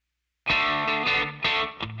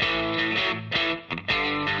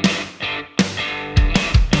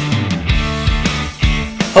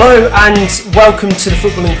Hello and welcome to the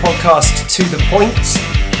footballing podcast To The Point.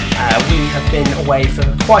 We have been away for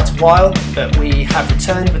quite a while, but we have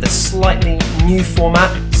returned with a slightly new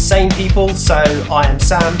format. Same people, so I am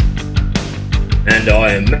Sam. And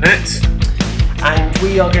I am Matt. And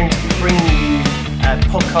we are going to be bringing you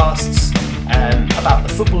podcasts about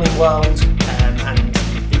the footballing world and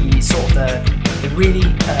the sort of the really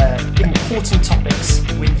important topics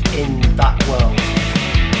within that world.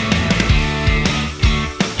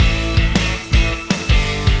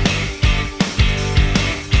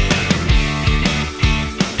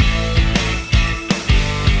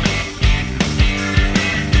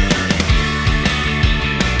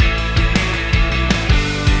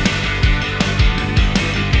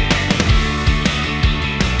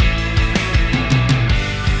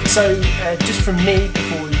 So, just from me,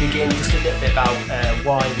 before we begin, just a little bit about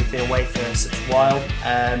why we've been away for such a while.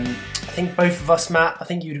 I think both of us, Matt, I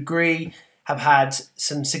think you'd agree, have had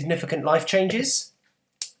some significant life changes.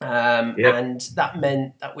 And that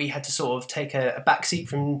meant that we had to sort of take a backseat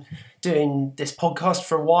from doing this podcast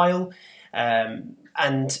for a while.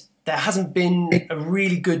 And there hasn't been a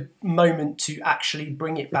really good moment to actually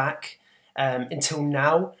bring it back until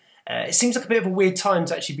now. It seems like a bit of a weird time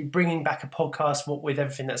to actually be bringing back a podcast with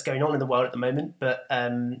everything that's going on in the world at the moment. But,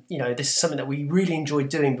 this is something that we really enjoyed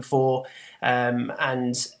doing before.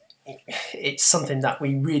 And it's something that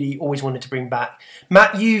we really always wanted to bring back.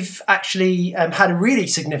 Matt, you've actually had a really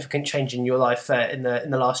significant change in your life in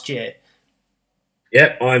the last year.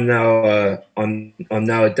 Yep, I'm now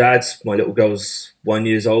a dad. My little girl's 1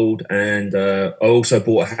 year old, and I also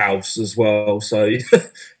bought a house as well. So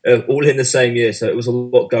all in the same year. So it was a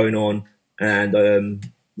lot going on, and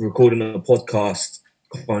recording a podcast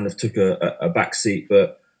kind of took a back seat.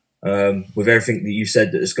 But with everything that you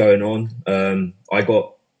said that is going on, I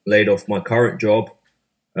got laid off my current job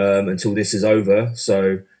until this is over. So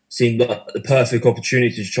it seemed like the perfect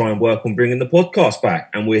opportunity to try and work on bringing the podcast back,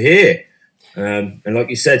 and we're here. And like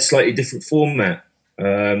you said, slightly different format.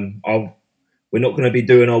 We're not going to be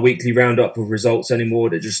doing our weekly roundup of results anymore.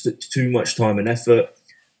 They're just too much time and effort.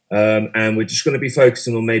 And we're just going to be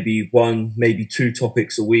focusing on maybe one, maybe two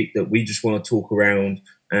topics a week that we just want to talk around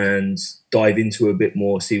and dive into a bit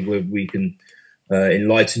more, see whether we can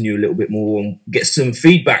enlighten you a little bit more and get some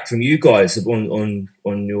feedback from you guys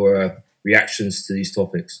on your reactions to these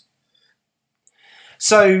topics.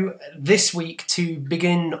 So this week, to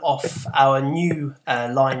begin off our new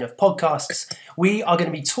line of podcasts, we are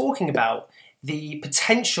going to be talking about the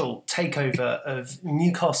potential takeover of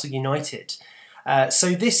Newcastle United.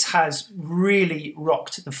 So this has really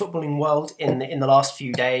rocked the footballing world in the last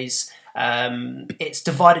few days. It's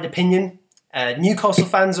divided opinion. Newcastle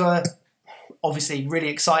fans are obviously really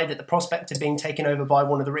excited at the prospect of being taken over by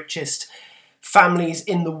one of the richest families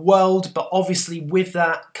in the world, but obviously with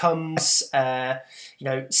that comes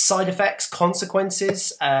side effects,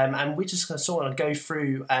 consequences, and we're just going to sort of go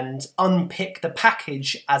through and unpick the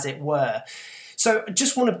package, as it were. So I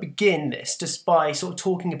just want to begin this just by sort of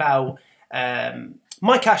talking about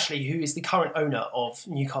Mike Ashley, who is the current owner of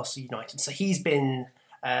Newcastle United. So he's been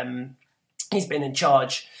in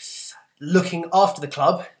charge, looking after the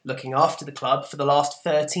club for the last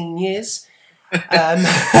 13 years.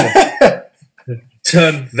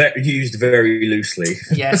 Term used very loosely.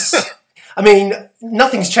 Yes. I mean,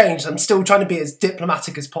 nothing's changed. I'm still trying to be as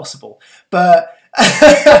diplomatic as possible. But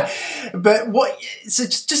so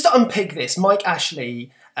just to unpick this, Mike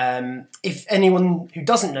Ashley, if anyone who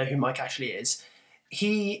doesn't know who Mike Ashley is,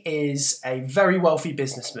 he is a very wealthy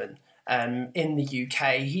businessman in the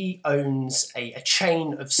UK. He owns a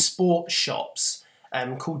chain of sports shops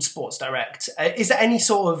called Sports Direct. Is there any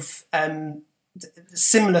sort of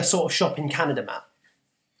similar sort of shop in Canada, Matt?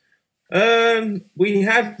 We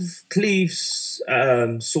have Cleve's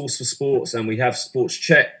Source for Sports, and we have Sports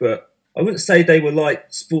Check, but I wouldn't say they were like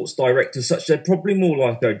Sports Direct as such. They're probably more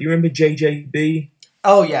like, do you remember JJB?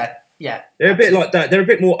 Oh, yeah. They're a bit like that. They're a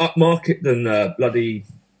bit more upmarket than bloody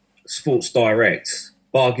Sports Direct.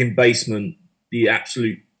 Bargain basement, the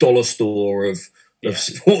absolute dollar store of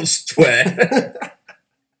sportswear.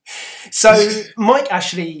 So Mike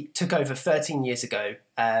Ashley took over 13 years ago,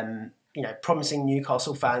 promising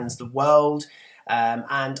Newcastle fans the world.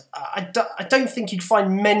 And I don't think you'd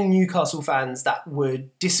find many Newcastle fans that would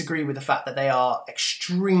disagree with the fact that they are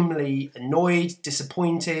extremely annoyed,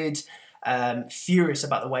 disappointed, furious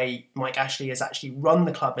about the way Mike Ashley has actually run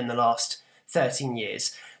the club in the last 13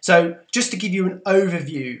 years. So just to give you an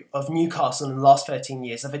overview of Newcastle in the last 13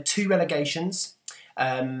 years, they've had 2 relegations.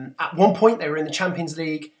 At one point, they were in the Champions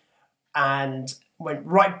League and went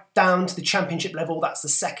right down to the Championship level. That's the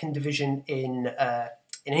second division in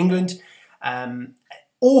England.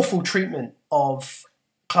 awful treatment of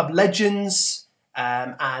club legends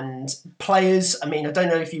and players. I mean, I don't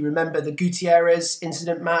know if you remember the Gutierrez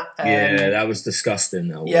incident, Matt. Yeah, that was disgusting.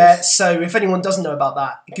 That yeah, so if anyone doesn't know about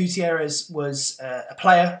that, Gutierrez was a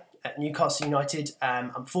player at Newcastle United.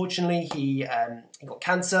 Unfortunately, he got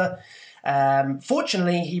cancer.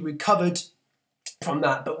 Fortunately, he recovered from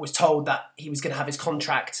that, but was told that he was going to have his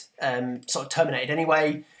contract sort of terminated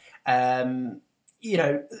anyway. You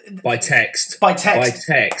know, by text.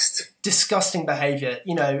 Disgusting behaviour.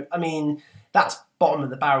 You know, I mean, that's bottom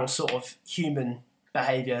of the barrel sort of human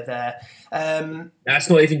behaviour there. That's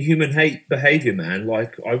not even human hate behaviour, man.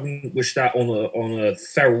 Like, I wouldn't wish that on a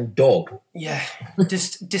feral dog. Yeah,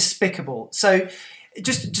 just despicable. So,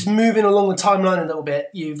 just moving along the timeline a little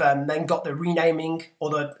bit, you've then got the renaming,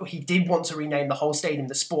 although he did want to rename the whole stadium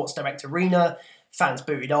the Sports Direct Arena. Fans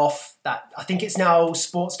booted off that. I think it's now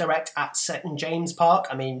Sports Direct at St James Park.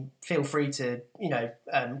 I mean, feel free to,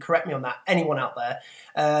 correct me on that. Anyone out there.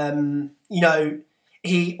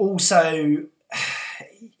 He also,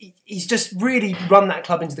 he's just really run that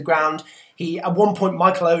club into the ground. At one point,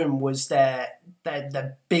 Michael Owen was their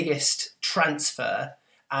biggest transfer.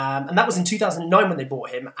 And that was in 2009 when they bought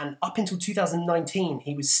him. And up until 2019,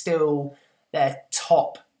 he was still their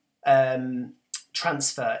top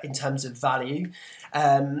transfer in terms of value.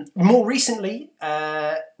 More recently,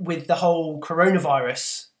 with the whole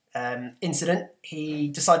coronavirus incident, he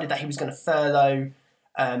decided that he was going to furlough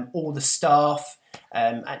all the staff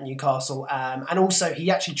at Newcastle. And also,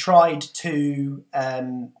 he actually tried to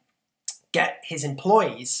get his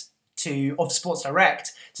employees of Sports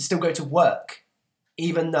Direct to still go to work.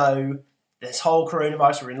 Even though this whole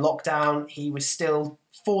coronavirus were in lockdown, he was still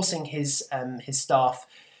forcing his staff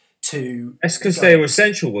to... That's because they were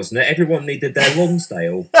essential, wasn't it? Everyone needed their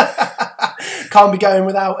Lonsdale. Can't be going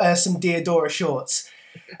without some Diodora shorts.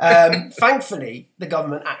 Thankfully, the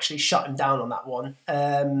government actually shut him down on that one.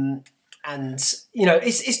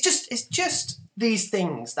 It's just these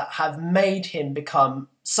things that have made him become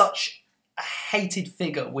such a hated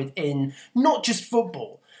figure within not just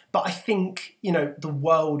football, but I think, the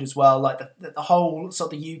world as well, like the whole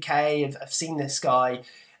sort of the UK have seen this guy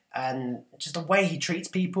and just the way he treats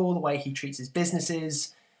people, the way he treats his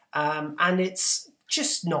businesses, and it's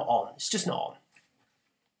just not on. It's just not on.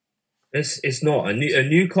 It's not. And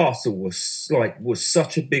Newcastle was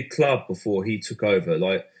such a big club before he took over.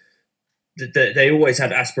 Like, they always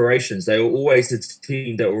had aspirations. They were always the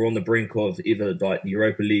team that were on the brink of either like the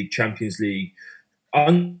Europa League, Champions League.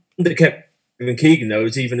 Under Keegan, there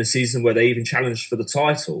was even a season where they even challenged for the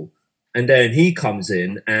title, and then he comes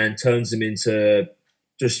in and turns them into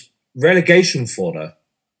just relegation fodder.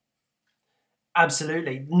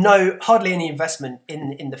 Absolutely, hardly any investment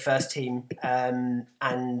in the first team, and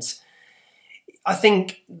I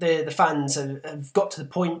think the fans have got to the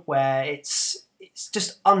point where it's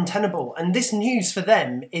just untenable. And this news for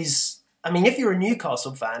them is, I mean, if you're a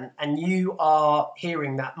Newcastle fan and you are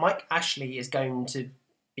hearing that Mike Ashley is going to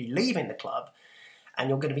be leaving the club and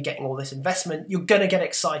you're going to be getting all this investment, you're going to get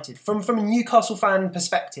excited. From a Newcastle fan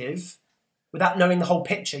perspective, without knowing the whole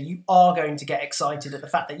picture, you are going to get excited at the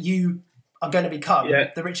fact that you are going to become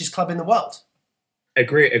the richest club in the world.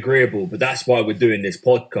 Agreeable, but that's why we're doing this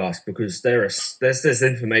podcast, because there's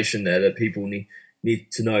information there that people need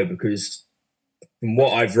to know, because from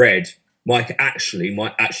what I've read, Mike Ashley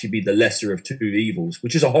might actually be the lesser of two evils,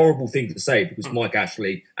 which is a horrible thing to say because Mike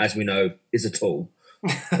Ashley, as we know, is a tool.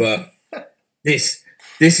 But this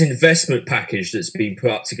investment package that's been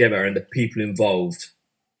put up together and the people involved,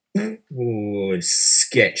 it's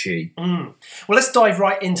sketchy. Well, let's dive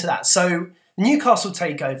right into that. So, Newcastle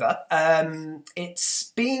Takeover,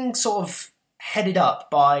 it's being sort of headed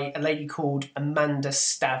up by a lady called Amanda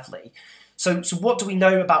Stavley. So what do we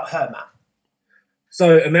know about her, Matt?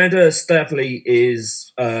 So Amanda Stavley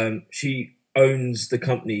is, she owns the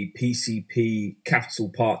company PCP Capital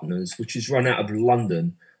Partners, which is run out of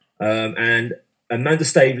London. And Amanda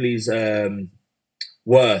Stavley's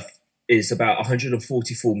worth is about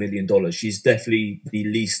 $144 million. She's definitely the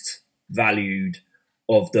least valued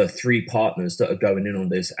of the three partners that are going in on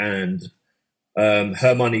this. And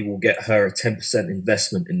her money will get her a 10%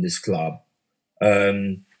 investment in this club.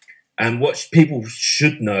 And what people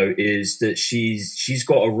should know is that she's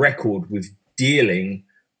got a record with dealing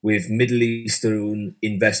with Middle Eastern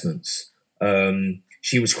investments.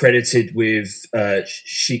 She was credited with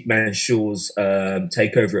Sheikh Mansour's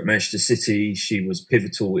takeover at Manchester City. She was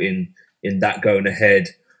pivotal in that going ahead.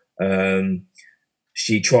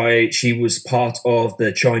 She was part of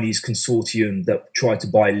the Chinese consortium that tried to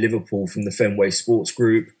buy Liverpool from the Fenway Sports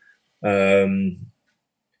Group.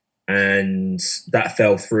 And that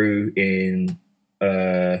fell through in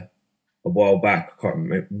a while back. I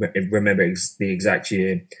can't remember the exact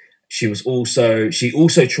year. She also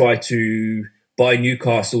tried to buy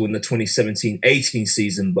Newcastle in the 2017-18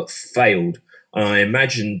 season, but failed. And I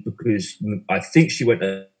imagine because I think she went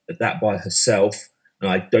at that by herself, and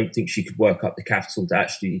I don't think she could work up the capital to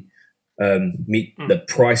actually meet the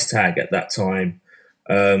price tag at that time.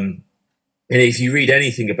 And if you read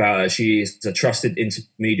anything about her, she is a trusted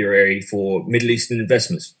intermediary for Middle Eastern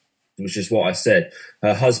investments, which is what I said.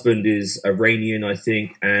 Her husband is Iranian, I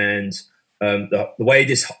think, and the way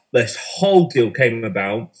this whole deal came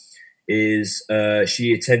about is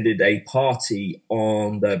she attended a party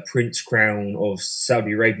on the Prince Crown of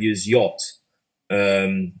Saudi Arabia's yacht.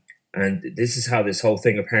 And this is how this whole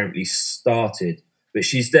thing apparently started. But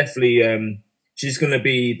she's definitely, she's going to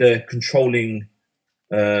be the controlling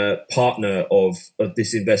partner of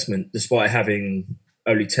this investment, despite having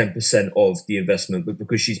only 10% of the investment. But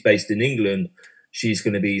because she's based in England, she's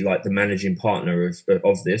going to be like the managing partner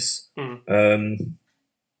of this.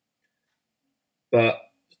 But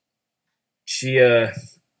she,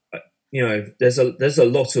 there's a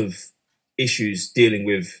lot of issues dealing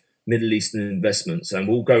with Middle Eastern investments, and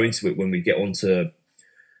we'll go into it when we get onto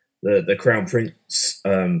the Crown Prince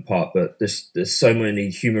part. But there's so many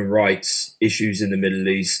human rights issues in the Middle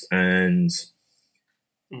East, and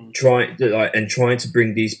trying to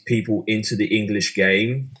bring these people into the English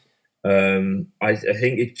game. I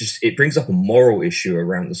think it brings up a moral issue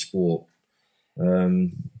around the sport.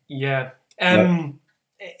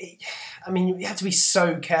 I mean, you have to be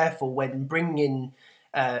so careful when bringing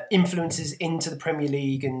influences into the Premier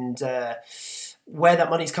League, and where that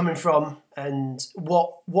money's coming from, and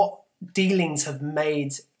what dealings have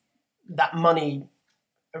made that money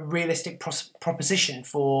a realistic proposition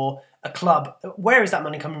for a club. Where is that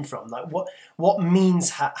money coming from? Like, what means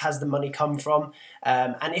has the money come from?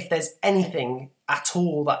 And if there's anything at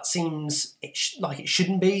all that seems like it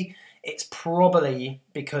shouldn't be, it's probably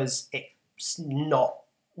because it's not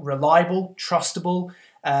reliable, trustable,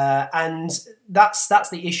 and that's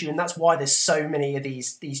the issue, and that's why there's so many of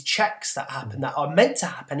these checks that happen that are meant to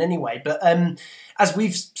happen anyway. But as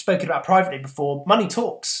we've spoken about privately before, money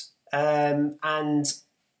talks, and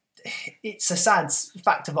it's a sad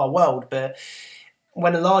fact of our world. But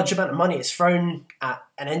when a large amount of money is thrown at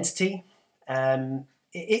an entity,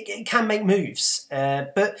 it can make moves.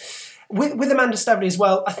 But with Amanda Staveley as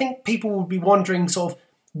well, I think people will be wondering sort of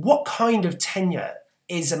what kind of tenure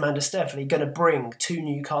is Amanda Staveley going to bring to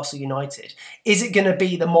Newcastle United? Is it going to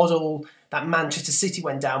be the model that Manchester City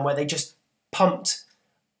went down, where they just pumped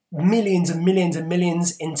millions and millions and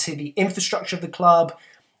millions into the infrastructure of the club,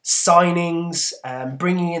 signings,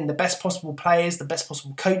 bringing in the best possible players, the best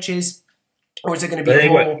possible coaches? Or is it going to be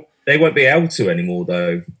They won't be able to anymore,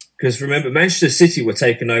 though. Because remember, Manchester City were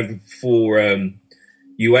taken over for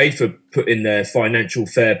UEFA put in their financial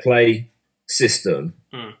fair play system.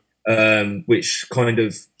 Which kind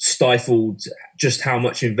of stifled just how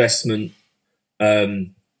much investment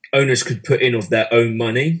owners could put in of their own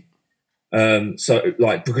money.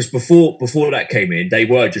 Because before that came in, they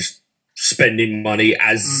were just spending money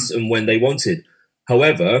as and when they wanted.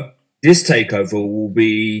 However, this takeover will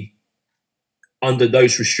be under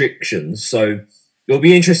those restrictions. So it'll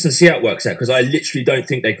be interesting to see how it works out, because I literally don't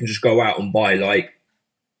think they can just go out and buy like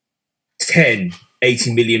 10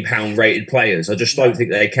 £80 million rated players. I just don't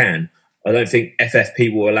think they can. I don't think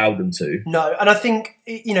FFP will allow them to. No, and I think,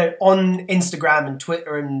 on Instagram and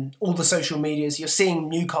Twitter and all the social medias, you're seeing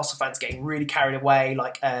Newcastle fans getting really carried away,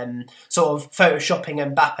 like sort of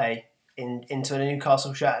photoshopping Mbappe into a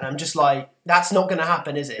Newcastle shirt. And I'm just like, that's not going to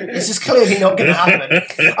happen, is it? It's just clearly not going to happen.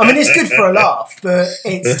 I mean, it's good for a laugh, but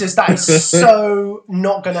it's just that is so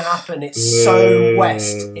not going to happen. It's so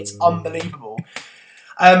West. It's unbelievable.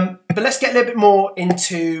 But let's get a little bit more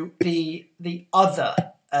into the other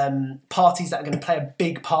parties that are going to play a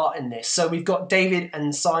big part in this. So we've got David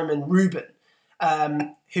and Simon Rubin,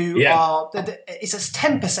 who are... It's a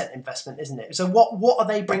 10% investment, isn't it? So what are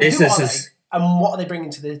they bringing? Who are they? And what are they bringing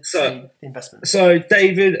to the investment? So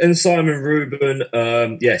David and Simon Rubin,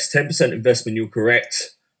 yes, 10% investment, you're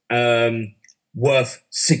correct. Worth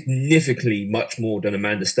significantly much more than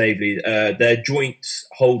Amanda Staveley. Their joint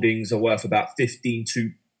holdings are worth about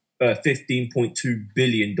 $15.2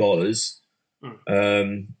 billion.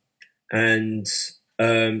 And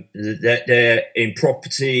they're in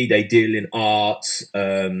property, they deal in art.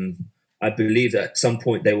 I believe that at some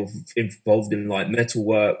point they were involved in like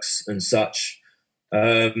metalworks and such.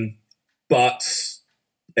 But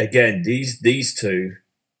again, these two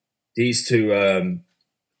are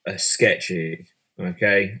sketchy.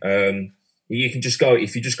 Okay, you can just go,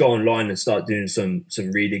 if you just go online and start doing some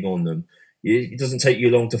reading on them, it doesn't take you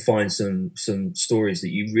long to find some stories that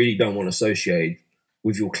you really don't want associated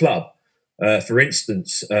with your club. For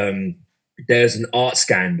instance, there's an art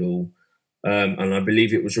scandal, and I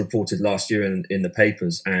believe it was reported last year in the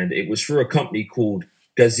papers, and it was through a company called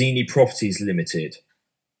Gazzini Properties Limited,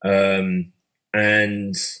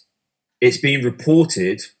 and it's been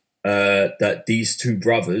reported that these two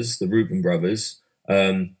brothers, the Reuben brothers,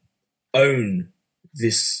 own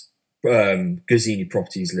this Gazzini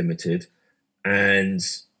Properties Limited, and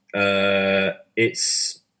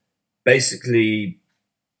it's basically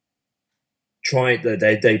tried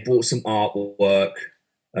that they bought some artwork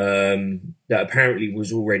that apparently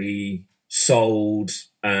was already sold,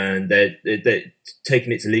 and they're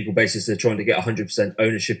taking it to legal basis. They're trying to get 100%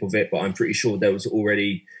 ownership of it, but I'm pretty sure there was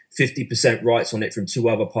already 50% rights on it from two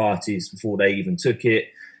other parties before they even took it.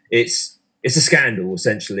 It's a scandal,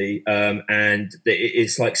 essentially, and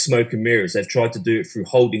it's like smoke and mirrors. They've tried to do it through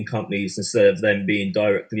holding companies instead of them being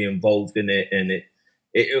directly involved in it, and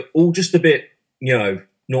it all just a bit,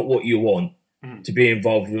 not what you want to be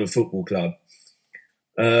involved with a football club.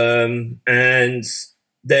 And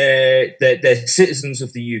they're citizens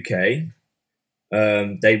of the UK.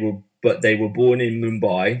 They were born in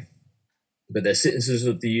Mumbai, but they're citizens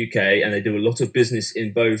of the UK, and they do a lot of business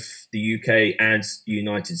in both the UK and the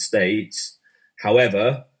United States.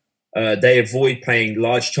 However, they avoid paying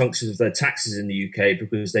large chunks of their taxes in the UK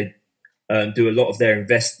because they do a lot of their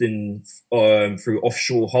investing through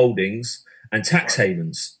offshore holdings and tax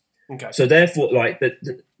havens. Okay. So therefore,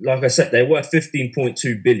 like I said, they're worth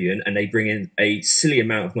 15.2 billion, and they bring in a silly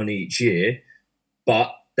amount of money each year,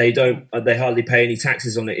 but they hardly pay any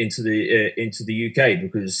taxes on it into the UK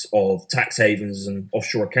because of tax havens and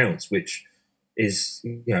offshore accounts, which is,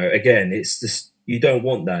 again, it's just, you don't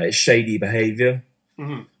want that. It's shady behaviour.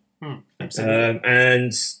 Absolutely.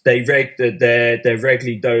 And they're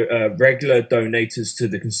regular donators to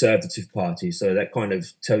the Conservative Party, so that kind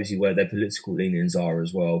of tells you where their political leanings are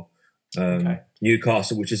as well.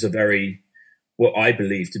 Newcastle, which is what I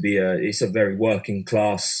believe to be it's a very working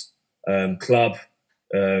class club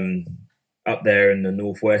up there in the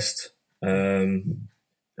northwest, and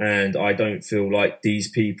I don't feel like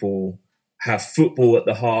these people have football at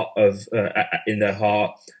the heart of in their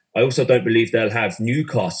heart. I also don't believe they'll have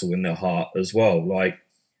Newcastle in their heart as well, like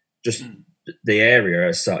just the area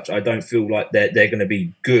as such. I don't feel like they're going to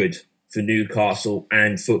be good for Newcastle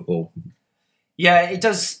and football. Yeah, it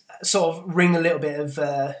does sort of ring a little bit of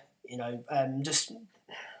just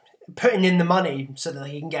putting in the money so that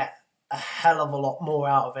they can get a hell of a lot more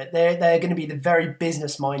out of it. They're going to be the very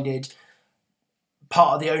business minded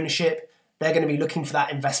part of the ownership. They're going to be looking for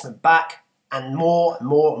that investment back, and more and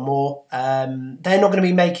more and more. They're not going to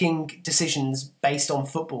be making decisions based on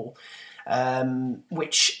football,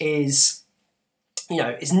 which is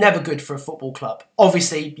is never good for a football club.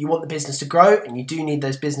 Obviously, you want the business to grow, and you do need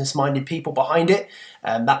those business-minded people behind it.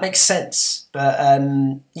 That makes sense, but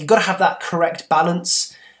you've got to have that correct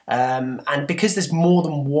balance. And because there's more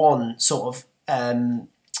than one sort of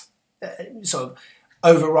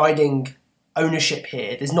overriding ownership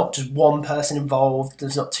here, there's not just one person involved.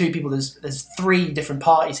 There's not two people. There's three different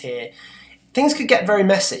parties here. Things could get very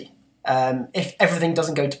messy if everything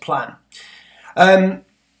doesn't go to plan.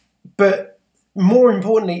 But more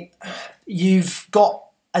importantly, you've got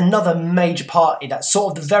another major party that's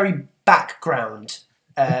sort of the very background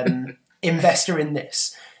investor in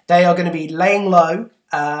this. They are going to be laying low,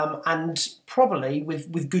 and probably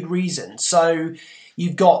with good reason. So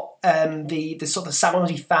you've got the sort of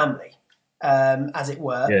Saudi family, as it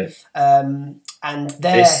were, and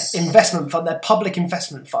their investment fund, their public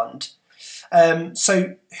investment fund.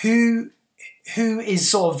 So who is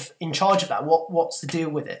sort of in charge of that? What's the deal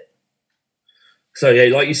with it? So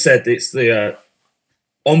yeah, like you said, it's the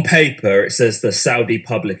on paper it says the Saudi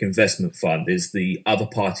Public Investment Fund is the other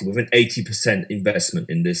party with an 80% investment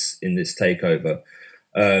in this takeover.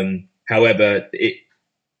 However,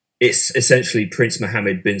 it's essentially Prince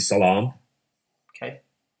Mohammed bin Salman,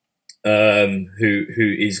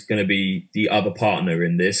 who is going to be the other partner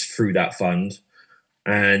in this through that fund,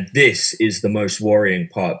 and this is the most worrying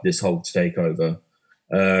part of this whole takeover.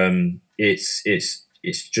 It's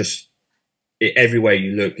just. Everywhere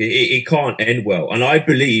you look, it can't end well. And I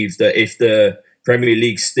believe that if the Premier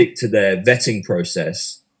League stick to their vetting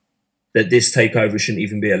process, that this takeover shouldn't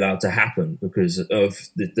even be allowed to happen because of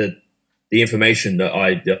the information that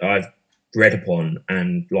I've read upon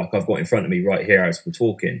and like I've got in front of me right here as we're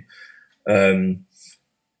talking.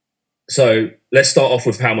 So let's start off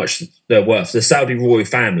with how much they're worth. The Saudi royal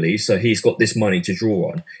family, so he's got this money to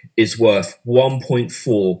draw on, is worth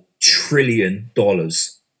 $1.4 trillion.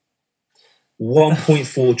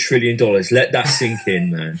 $1.4 trillion. Let that sink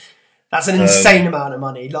in, man. That's an insane amount of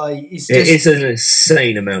money. Like it's an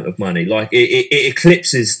insane amount of money. Like it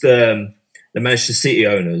eclipses the Manchester City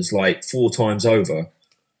owners like 4 times over.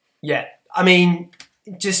 Yeah, I mean,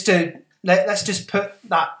 let's just put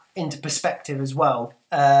that into perspective as well.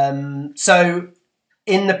 So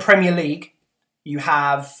in the Premier League, you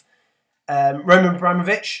have Roman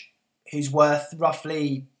Abramovich, who's worth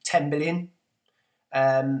roughly 10 billion.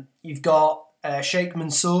 You've got Sheikh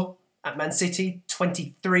Mansour at Man City,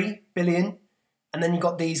 23 billion. And then you've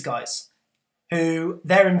got these guys, who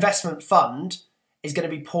their investment fund is going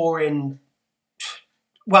to be pouring.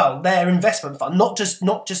 Well, their investment fund, not just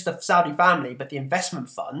the Saudi family, but the investment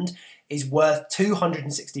fund is worth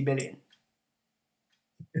 260 billion.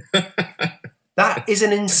 That is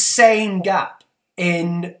an insane gap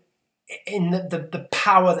in the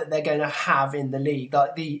power that they're going to have in the league.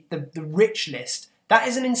 Like the rich list, that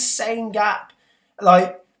is an insane gap.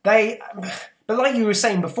 Like but like you were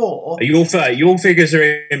saying before, your figures are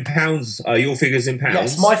in pounds. Are your figures in pounds?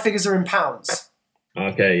 Yes, my figures are in pounds.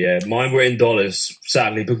 Okay, yeah, mine were in dollars.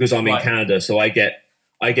 Sadly, because I'm in Canada, so I get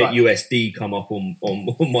USD come up on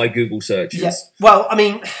my Google searches. Yes. Well, I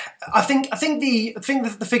mean, I think the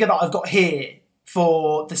figure that I've got here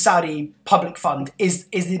for the Saudi public fund is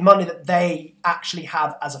the money that they actually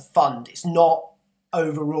have as a fund. It's not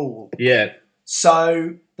overall. Yeah.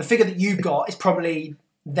 So the figure that you've got is probably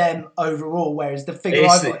them overall, whereas the figure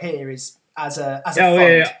I've got here is as a fund.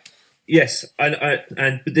 Yeah. Yes,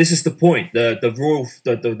 and this is the point. The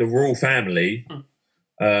royal family,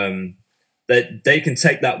 that they can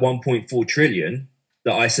take that 1.4 trillion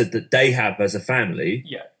that I said that they have as a family,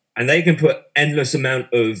 and they can put endless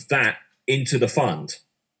amount of that into the fund.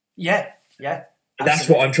 Yeah. That's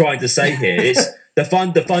what I'm trying to say here. It's the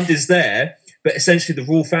fund is there, but essentially the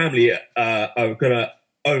royal family are going to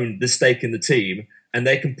own the stake in the team, and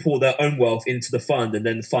they can pour their own wealth into the fund and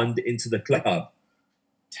then fund it into the club.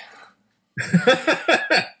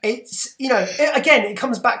 It's, again, it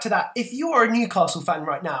comes back to that. If you're a Newcastle fan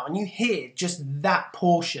right now and you hear just that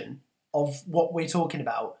portion of what we're talking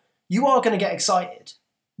about, you are going to get excited.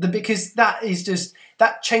 Because that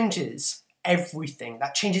changes everything.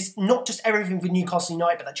 That changes not just everything for Newcastle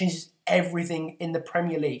United, but that changes everything in the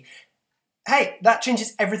Premier League. Hey, that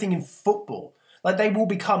changes everything in football. Like, they will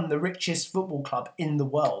become the richest football club in the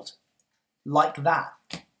world. Like that.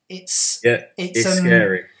 It's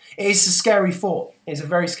scary. It's a scary thought. It's a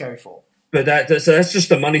very scary thought. But that's just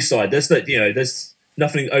the money side. There's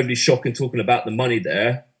nothing overly shocking talking about the money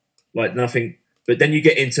there, like nothing. But then you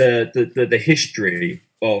get into the history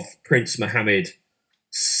of Prince Mohammed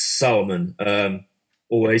Salman,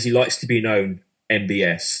 or as he likes to be known,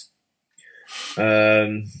 MBS.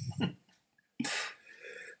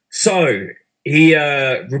 So he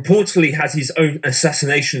reportedly has his own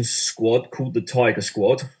assassination squad called the Tiger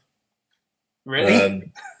Squad.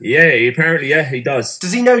 Really? Yeah, he does.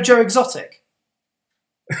 Does he know Joe Exotic?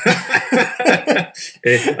 I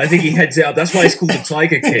think he heads it up. That's why it's called the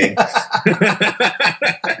Tiger King.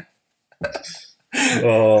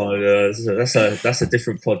 Oh, no, that's a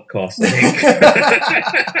different podcast, I think.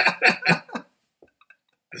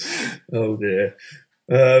 Oh dear.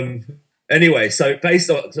 Anyway, so he's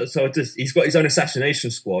got his own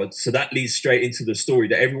assassination squad. So that leads straight into the story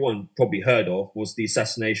that everyone probably heard of, was the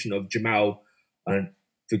assassination of Jamal. And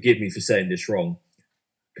forgive me for saying this wrong.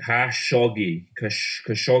 Khashoggi,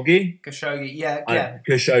 yeah.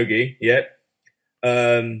 Khashoggi, yeah.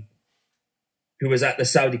 Who was at the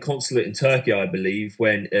Saudi consulate in Turkey, I believe,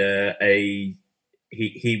 when he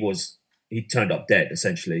turned up dead,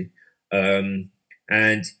 essentially, and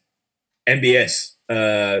MBS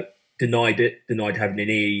denied having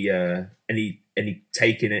any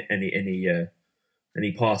taking it,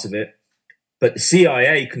 any part of it. But the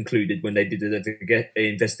CIA concluded when they did the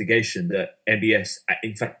investigation that MBS,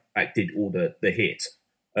 in fact, did order the hit.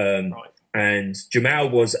 Right. And Jamal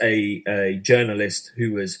was a journalist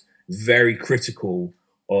who was very critical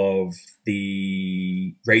of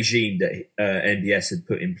the regime that MBS had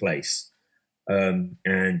put in place. And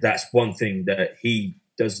that's one thing that he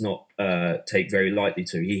does not take very lightly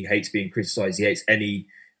to. He hates being criticized. He hates any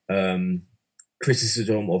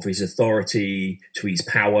criticism of his authority, to his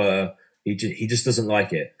power. He just doesn't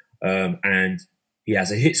like it. And he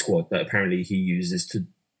has a hit squad that apparently he uses to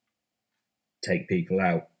take people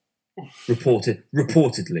out.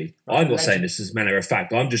 Reportedly. I'm not saying this as a matter of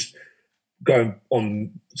fact. I'm just going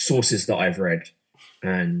on sources that I've read,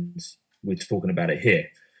 and we're talking about it here.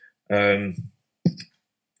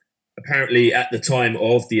 Apparently, at the time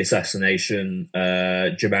of the assassination,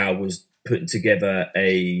 Jamal was putting together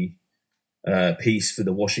a piece for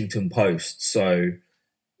the Washington Post. So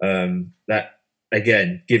that,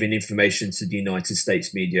 again, giving information to the United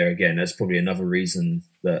States media, again, that's probably another reason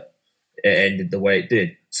that it ended the way it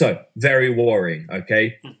did. So very worrying.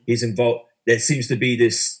 Okay, he's involved. There seems to be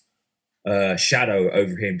this shadow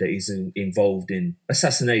over him that he's involved in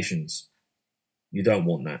assassinations. You don't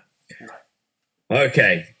want that.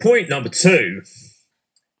 Okay, point number 2.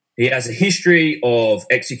 He has a history of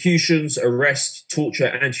executions, arrests, torture,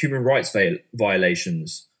 and human rights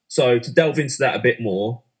violations. So to delve into that a bit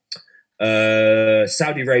more,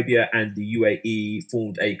 Saudi Arabia and the UAE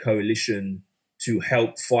formed a coalition to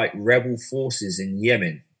help fight rebel forces in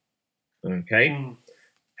Yemen. Okay.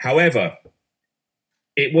 However,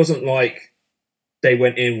 it wasn't like they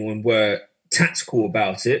went in and were tactical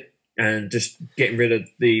about it and just getting rid of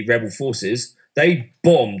the rebel forces. They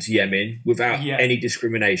bombed Yemen without any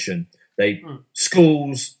discrimination.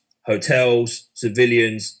 Schools, hotels,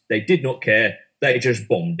 civilians, they did not care. They just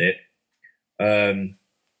bombed it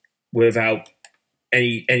without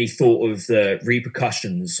any thought of the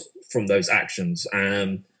repercussions from those actions.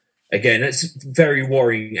 Again, it's a very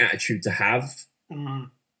worrying attitude to have.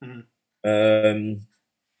 And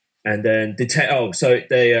then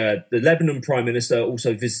the Lebanon Prime Minister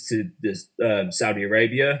also visited Saudi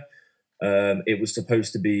Arabia. It was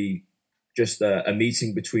supposed to be just a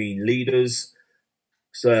meeting between leaders.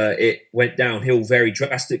 So it went downhill very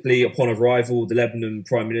drastically. Upon arrival, the Lebanon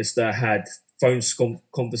Prime Minister had phones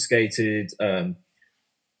confiscated,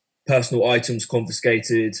 personal items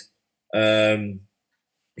confiscated.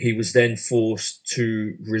 He was then forced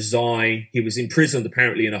to resign. He was imprisoned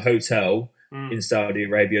apparently in a hotel in Saudi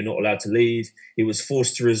Arabia, not allowed to leave. He was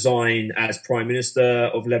forced to resign as Prime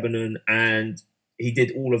Minister of Lebanon, and he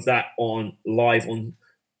did all of that live on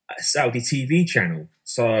a Saudi TV channel.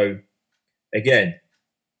 So again,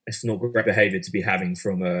 it's not great behaviour to be having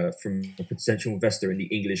from a potential investor in the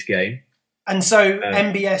English game. And so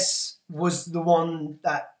MBS was the one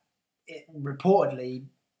that reportedly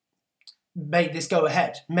made this go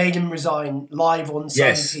ahead, made him resign live on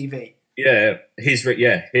Saudi TV. Yeah,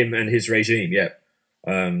 him and his regime. Yeah,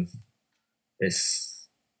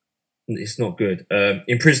 it's not good.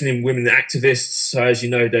 Imprisoning women activists. So as you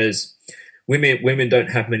know, there's women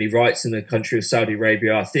don't have many rights in the country of Saudi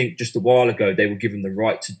Arabia. I think just a while ago they were given the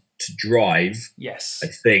right to drive. Yes, I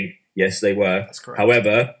think yes they were. That's correct.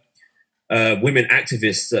 However, women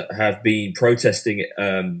activists that have been protesting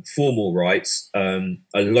for more rights, a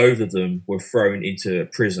load of them were thrown into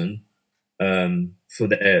prison for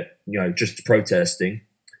their, just protesting.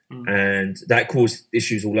 And that caused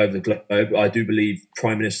issues all over the globe. I do believe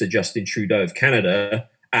Prime Minister Justin Trudeau of Canada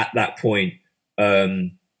at that point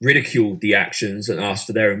ridiculed the actions and asked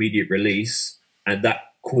for their immediate release. And that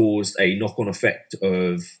caused a knock-on effect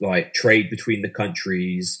of trade between the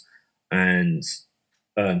countries and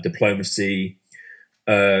diplomacy.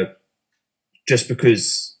 Just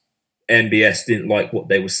because MBS didn't like what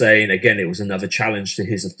they were saying, again, it was another challenge to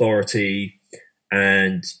his authority,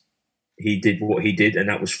 and he did what he did, and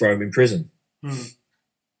that was throw him in prison.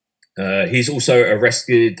 He's also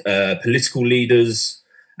arrested political leaders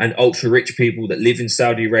and ultra-rich people that live in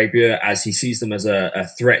Saudi Arabia, as he sees them as a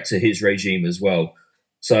threat to his regime as well.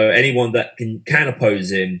 So anyone that can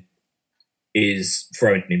oppose him is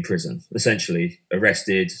thrown in prison, essentially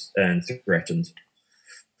arrested and threatened.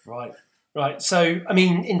 Right. So, I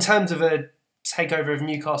mean, in terms of a takeover of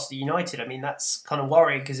Newcastle United, I mean, that's kind of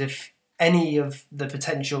worrying, because if any of the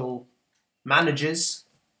potential managers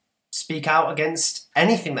speak out against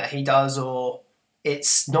anything that he does, or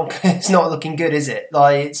it's not looking good, is it?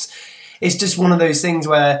 It's just one of those things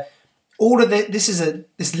where all of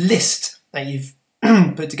this list that you've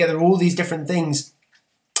put together, all these different things.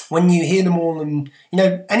 When you hear them all, and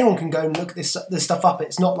anyone can go and look this stuff up.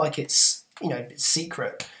 It's not like it's it's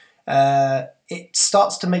secret. It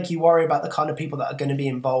starts to make you worry about the kind of people that are going to be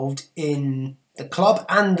involved in the club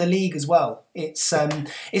and the league as well. It's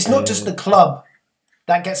not just the club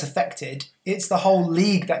that gets affected; it's the whole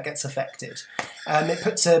league that gets affected. It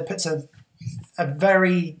puts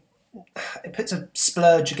a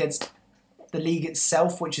splurge against the league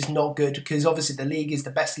itself, which is not good, because obviously the league is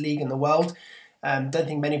the best league in the world. Don't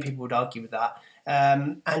think many people would argue with that.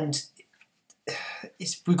 And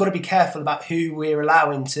we've got to be careful about who we're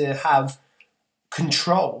allowing to have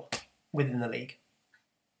control within the league.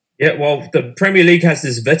 Yeah, well, the Premier League has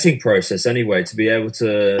this vetting process anyway to be able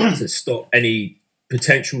to stop any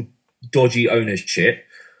potential dodgy ownership.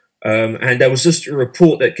 And there was just a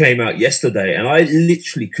report that came out yesterday, and I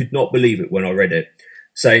literally could not believe it when I read it,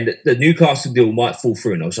 saying that the Newcastle deal might fall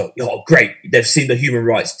through. And I was like, oh, great. They've seen the human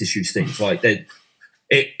rights issues things.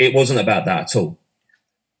 It wasn't about that at all.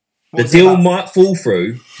 The deal might fall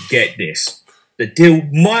through. Get this. The deal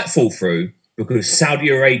might fall through because Saudi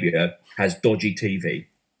Arabia has dodgy TV.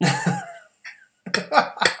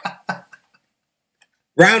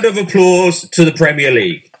 Round of applause to the Premier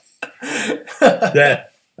League.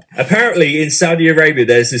 Apparently, in Saudi Arabia,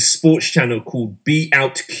 there's this sports channel called Be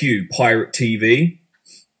Out Q Pirate TV.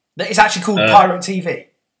 It's actually called Pirate TV.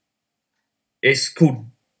 It's called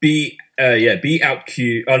Be Out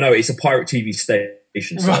Q. Oh no, it's a Pirate TV station.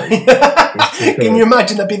 Right. Can you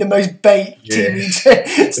imagine that'd be the most bait TV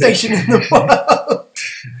station in the world?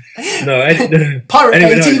 No, Pirate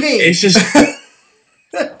Bay TV.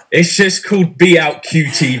 It's just called Be Out Q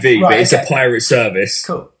TV, but it's a pirate service.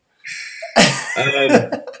 Cool.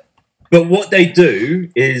 But what they do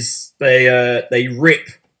is they rip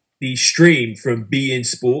the stream from beIN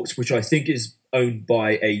Sports, which I think is owned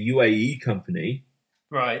by a UAE company.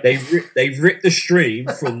 Right. They rip the stream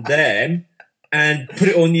from them and put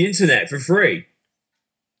it on the internet for free.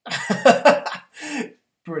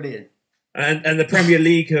 Brilliant. And the Premier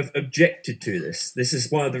League have objected to this. This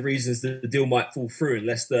is one of the reasons that the deal might fall through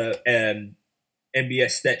unless the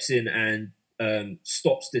MBS steps in and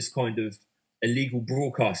stops this kind of illegal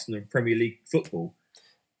broadcasting of Premier League football.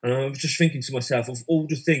 And I was just thinking to myself, of all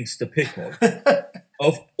the things to pick on,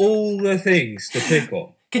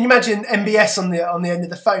 Can you imagine MBS on the end of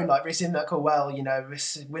the phone, like receiving that call? Well,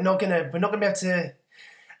 we're not gonna be able to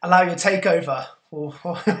allow your takeover.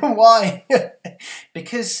 Why?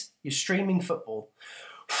 Because you're streaming football.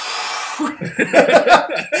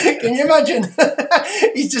 Can you imagine?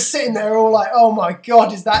 He's just sitting there all like, oh my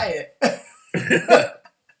God, is that it?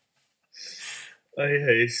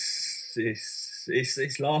 It's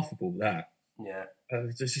laughable, that. Yeah. I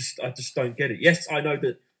just don't get it. Yes, I know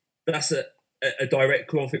that that's a direct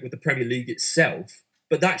conflict with the Premier League itself,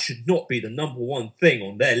 but that should not be the number one thing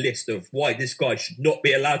on their list of why this guy should not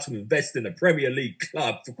be allowed to invest in a Premier League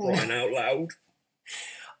club, for crying out loud.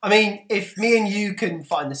 I mean, if me and you can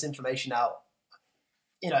find this information out,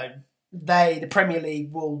 the Premier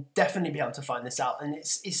League will definitely be able to find this out. And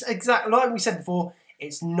it's exactly like we said before,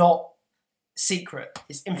 it's not secret.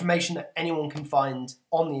 It's information that anyone can find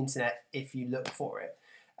on the internet if you look for it.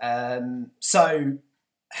 So,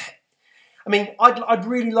 I mean, I'd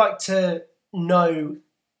really like to know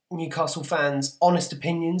Newcastle fans' honest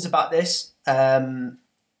opinions about this.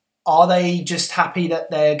 Are they just happy that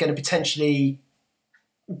they're going to potentially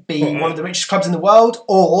be one of the richest clubs in the world,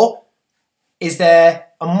 or is there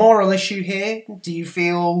a moral issue here? Do you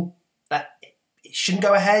feel that it shouldn't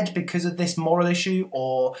go ahead because of this moral issue,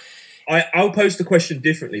 or? I'll pose the question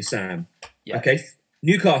differently, Sam. Yeah. Okay,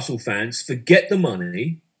 Newcastle fans, forget the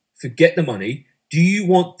money. Do you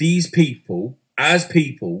want these people, as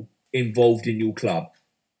people, involved in your club?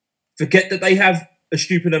 Forget that they have a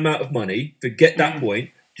stupid amount of money. Forget that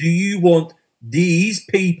point. Do you want these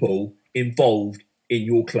people involved in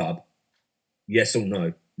your club? Yes or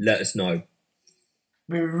no? Let us know.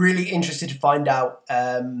 We're really interested to find out.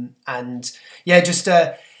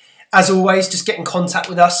 As always, just get in contact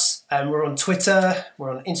with us. We're on Twitter,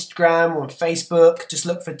 we're on Instagram, we're on Facebook. Just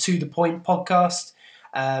look for To The Point Podcast.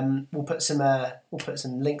 We'll put some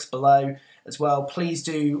links below as well. Please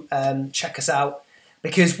do check us out,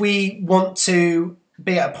 because we want to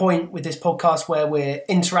be at a point with this podcast where we're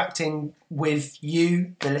interacting with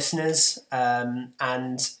you, the listeners, and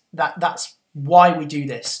that's why we do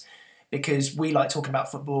this, because we like talking about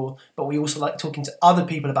football, but we also like talking to other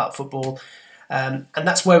people about football. And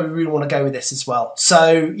that's where we really want to go with this as well.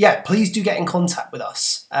 So, yeah, please do get in contact with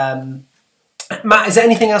us. Matt, is there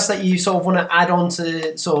anything else that you sort of want to add on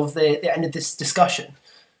to sort of the end of this discussion?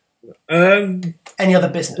 Any other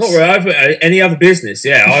business? Not really. Any other business,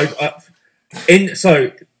 yeah.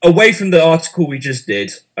 So, away from the article we just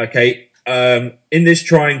did, okay, in this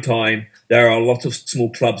trying time, there are a lot of small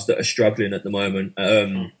clubs that are struggling at the moment.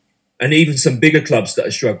 And even some bigger clubs that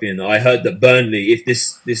are struggling. I heard that Burnley, if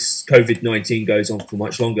this COVID-19 goes on for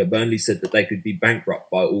much longer, Burnley said that they could be bankrupt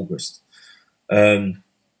by August.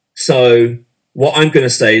 So what I'm going to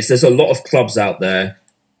say is there's a lot of clubs out there,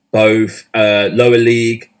 both lower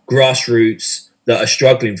league, grassroots, that are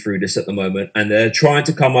struggling through this at the moment. And they're trying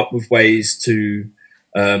to come up with ways to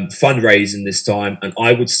fundraise in this time. And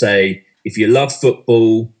I would say, if you love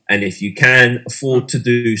football and if you can afford to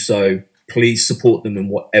do so, please support them in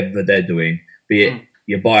whatever they're doing. Be it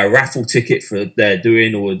you buy a raffle ticket for what they're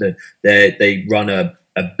doing, or they run a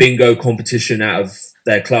bingo competition out of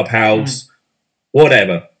their clubhouse,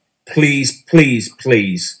 whatever. Please, please,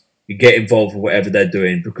 please, you get involved with whatever they're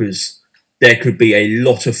doing, because there could be a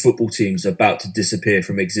lot of football teams about to disappear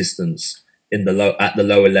from existence at the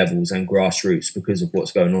lower levels and grassroots because of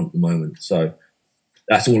what's going on at the moment. So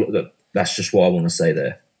that's all. That's just what I want to say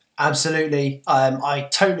there. Absolutely. I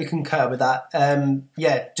totally concur with that.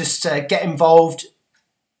 Just get involved,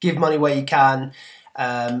 give money where you can,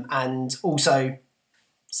 and also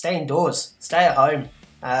stay indoors, stay at home.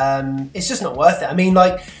 It's just not worth it. I mean,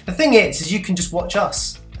 like, the thing is you can just watch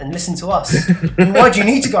us and listen to us. Why do you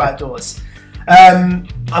need to go outdoors? I'm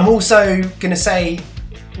also going to say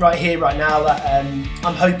right here, right now, that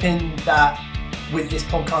I'm hoping that with this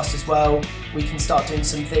podcast as well, we can start doing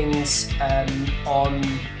some things on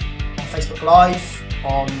Facebook Live,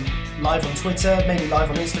 live on Twitter, maybe live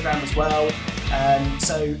on Instagram as well.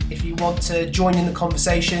 So if you want to join in the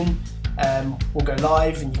conversation, we'll go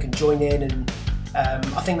live and you can join in, and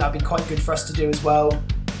I think that'd be quite good for us to do as well.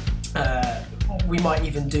 We might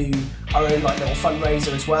even do our own like little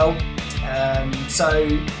fundraiser as well. So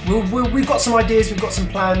we've got some ideas, we've got some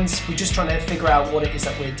plans. We're just trying to figure out what it is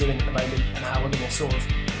that we're doing at the moment and how we're going to sort of,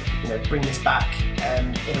 bring this back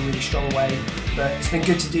in a really strong way. But it's been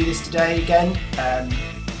good to do this today again.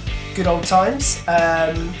 Good old times.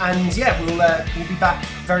 And yeah, we'll be back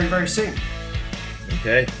very, very soon.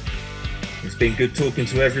 Okay. It's been good talking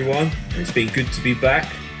to everyone. It's been good to be back.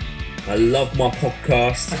 I love my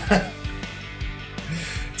podcast.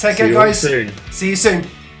 Take care, guys. See you soon.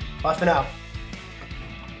 Bye for now.